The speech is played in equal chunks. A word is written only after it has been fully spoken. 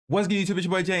What's good, YouTube? It's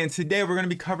your boy Jay, and today we're going to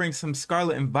be covering some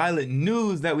Scarlet and Violet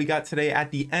news that we got today at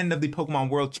the end of the Pokemon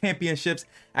World Championships.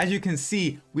 As you can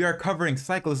see, we are covering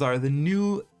Cyclizar, the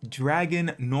new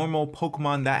dragon normal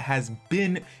Pokemon that has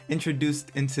been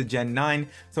introduced into Gen 9.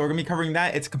 So we're going to be covering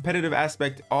that, its competitive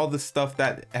aspect, all the stuff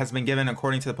that has been given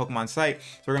according to the Pokemon site.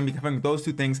 So we're going to be covering those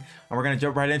two things, and we're going to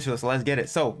jump right into it. So let's get it.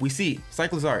 So we see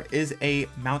Cyclizar is a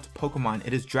mount Pokemon.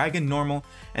 It is dragon normal,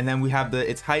 and then we have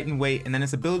its height and weight, and then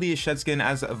its ability is Shed Skin.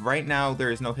 As of right now,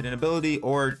 there is no hidden ability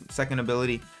or second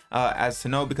ability as to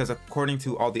know, because according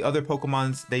to all the other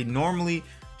Pokemons, they normally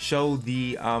show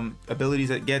the abilities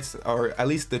it gets, or at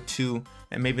least the two,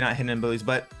 and maybe not hidden abilities,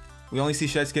 but we only see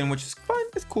Shed Skin, which is fine.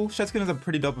 It's cool. Shed Skin is a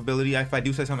pretty dope ability, if I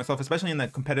do say so myself, especially in the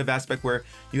competitive aspect where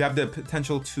you have the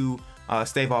potential to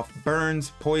stave off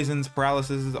burns, poisons,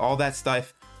 paralysis, all that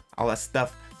stuff.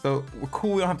 So we're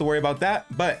cool, we don't have to worry about that.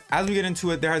 But as we get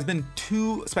into it, there has been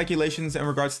two speculations in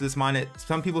regards to this mon.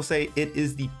 Some people say it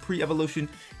is the pre-evolution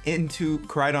into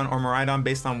Koraidon or Miraidon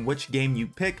based on which game you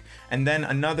pick. And then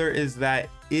another is that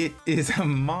it is a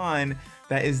mon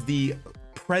that is the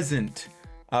present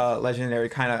legendary,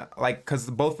 kind of like, because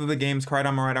both of the games, Koraidon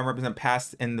and Miraidon, represent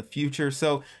past and the future,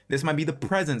 so this might be the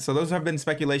present. So those have been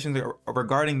speculations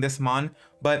regarding this mon.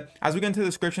 But as we get into the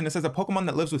description, it says a Pokemon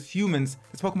that lives with humans.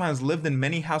 This Pokemon has lived in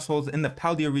many households in the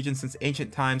Paldea region since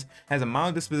ancient times, has a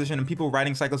mild disposition, and people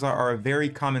riding Cyclizar are a very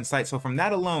common sight. So from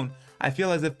that alone, I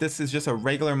feel as if this is just a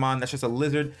regular mon that's just a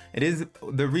lizard. It is,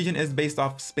 the region is based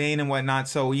off Spain and whatnot,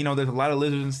 so you know there's a lot of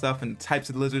lizards and stuff and types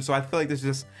of lizards, so I feel like this is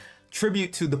just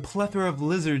tribute to the plethora of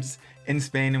lizards in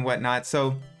Spain and whatnot.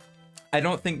 So I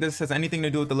don't think this has anything to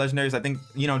do with the legendaries. I think,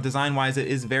 you know, design wise it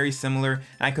is very similar, and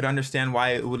I could understand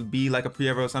why it would be like a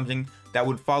pre-evo or something that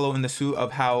would follow in the suit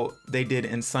of how they did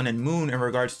in Sun and Moon in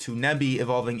regards to Nebby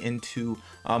evolving into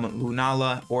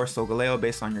Lunala or Solgaleo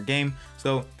based on your game.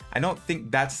 So I don't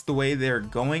think that's the way they're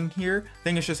going here. I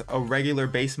think it's just a regular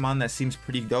base mon that seems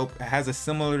pretty dope. It has a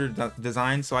similar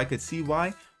design, so I could see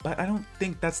why, but I don't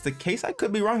think that's the case. I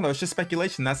could be wrong though, it's just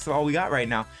speculation. That's all we got right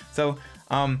now. So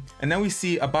and then we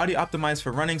see a body optimized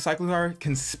for running. Cyclizar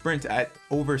can sprint at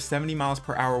over 70 miles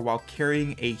per hour while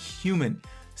carrying a human.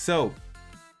 So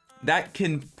that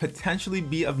can potentially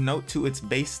be of note to its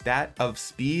base stat of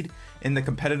speed in the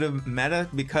competitive meta,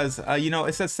 because you know,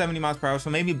 it says 70 miles per hour,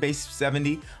 so maybe base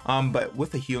 70, but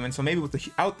with a human. So maybe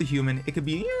without the human, it could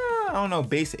be, yeah, I don't know,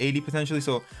 base 80 potentially.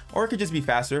 So, or it could just be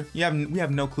faster. We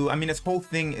have no clue. I mean, this whole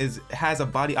thing has a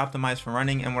body optimized for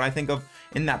running, and what I think of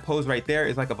in that pose right there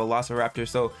is like a Velociraptor.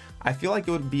 So I feel like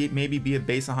it would be maybe a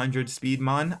base 100 speed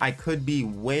mon. I could be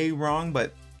way wrong,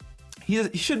 but he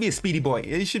should be a speedy boy.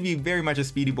 He should be very much a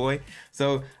speedy boy.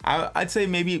 So I'd say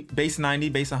maybe base 90,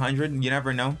 base 100. You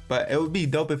never know, but it would be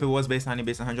dope if it was base 90,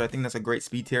 base 100. I think that's a great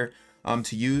speed tier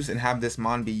to use and have this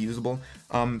mon be usable.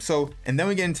 So, and then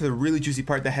we get into the really juicy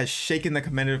part that has shaken the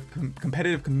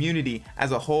competitive community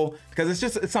as a whole, because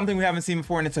it's something we haven't seen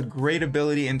before, and it's a great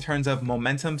ability in terms of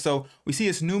momentum. So we see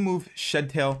this new move, Shed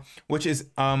Tail, which is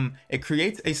it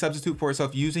creates a substitute for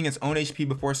itself using its own HP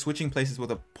before switching places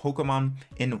with a Pokemon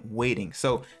in waiting.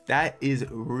 So that is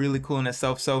really cool in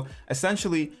itself. So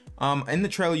essentially, in the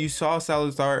trailer you saw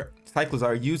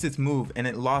Cyclizar use its move, and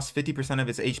it lost 50% of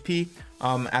its HP,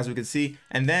 as we can see,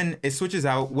 and then it switches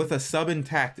out with a sub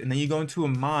intact, and then you go into a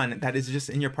mon that is just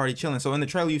in your party chilling. So in the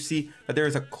trailer you see that there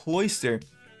is a Cloyster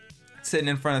sitting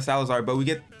in front of Salazar, but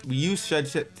we use Shed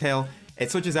Tail,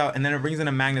 it switches out, and then it brings in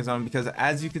a Magnezone, because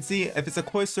as you can see, if it's a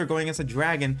Cloyster going against a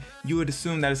dragon, you would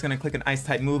assume that it's going to click an ice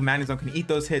type move. Magnezone can eat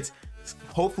those hits,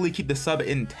 hopefully keep the sub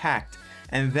intact,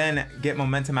 and then get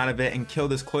momentum out of it and kill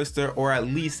this Cloyster, or at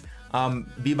least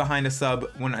be behind a sub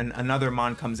when another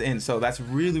mon comes in. So that's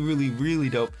really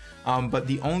dope. But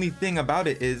the only thing about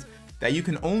it is that you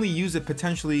can only use it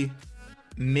potentially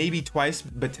maybe twice,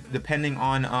 but depending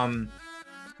on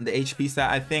the HP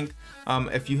stat. I think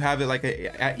if you have it like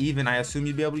at even, I assume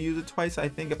you'd be able to use it twice, I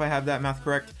think, if I have that math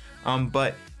correct.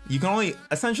 But you can only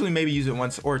essentially maybe use it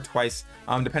once or twice,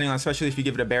 depending on, especially if you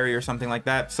give it a berry or something like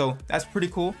that. So that's pretty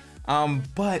cool.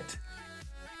 But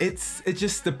it's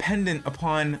just dependent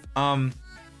upon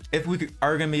if we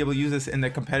are going to be able to use this in the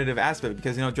competitive aspect,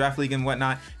 because, you know, Draft League and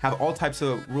whatnot have all types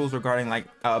of rules regarding like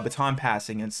baton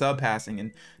passing and sub passing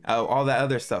and all that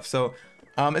other stuff. So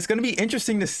it's going to be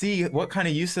interesting to see what kind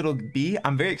of use it'll be.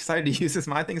 I'm very excited to use this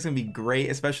mon. I think it's going to be great,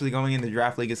 especially going into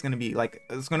Draft League. It's going to be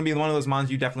one of those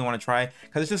mons you definitely want to try,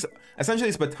 because it's just essentially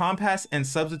it's baton pass and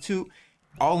substitute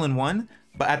all in one,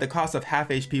 but at the cost of half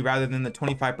HP rather than the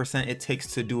 25% it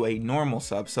takes to do a normal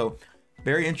sub. So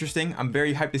very interesting. I'm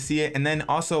very hyped to see it. And then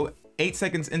also 8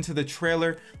 seconds into the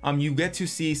trailer, you get to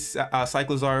see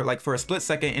Cyclizar like for a split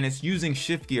second, and it's using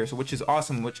shift gear, so which is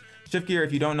awesome. Which shift gear,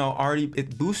 if you don't know already,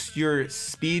 it boosts your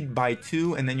speed by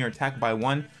 2 and then your attack by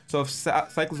 1. So if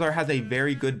Cyclizar has a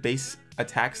very good base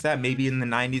attack stat, maybe in the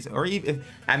 90s, or even if,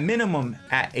 at minimum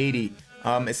at 80,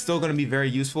 it's still going to be very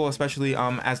useful, especially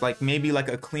as like maybe like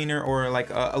a cleaner or like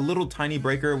a little tiny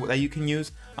breaker that you can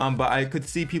use. But I could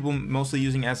see people mostly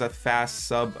using as a fast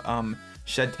sub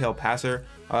shed tail passer,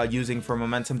 using for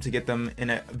momentum to get them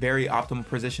in a very optimal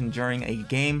position during a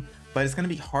game. But it's going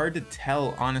to be hard to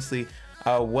tell, honestly,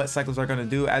 what Cyclizar are going to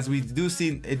do, as we do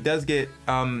see it does get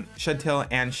shed tail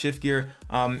and shift gear.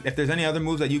 If there's any other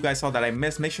moves that you guys saw that I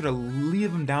missed, make sure to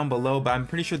leave them down below, but I'm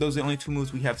pretty sure those are the only 2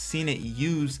 moves we have seen it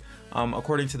use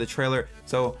according to the trailer.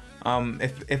 So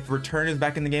if return is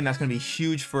back in the game, that's going to be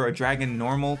huge for a dragon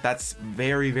normal. That's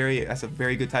that's a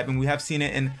very good typing. We have seen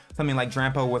it in something like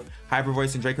Drampa with hyper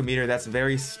voice and Draco meter. That's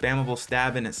very spammable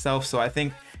stab in itself. So I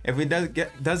think if it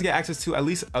does get access to at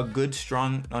least a good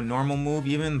strong normal move,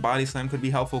 even body slam could be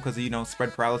helpful because, you know,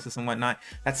 spread paralysis and whatnot.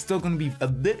 That's still going to be a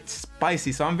bit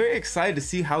spicy. So I'm very excited to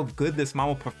see how good this mod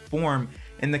will perform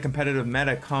in the competitive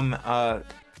meta come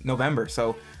November.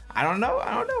 So I don't know.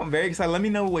 I'm very excited. Let me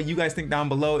know what you guys think down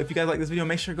below. If you guys like this video,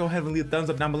 make sure to go ahead and leave a thumbs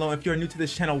up down below. If you're new to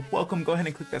this channel, welcome. Go ahead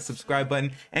and click that subscribe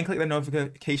button and click that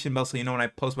notification bell so you know when I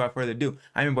post. Without further ado,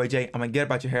 I'm your boy Jay. I'm gonna get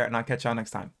about your hair, and I'll catch y'all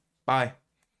next time. Bye.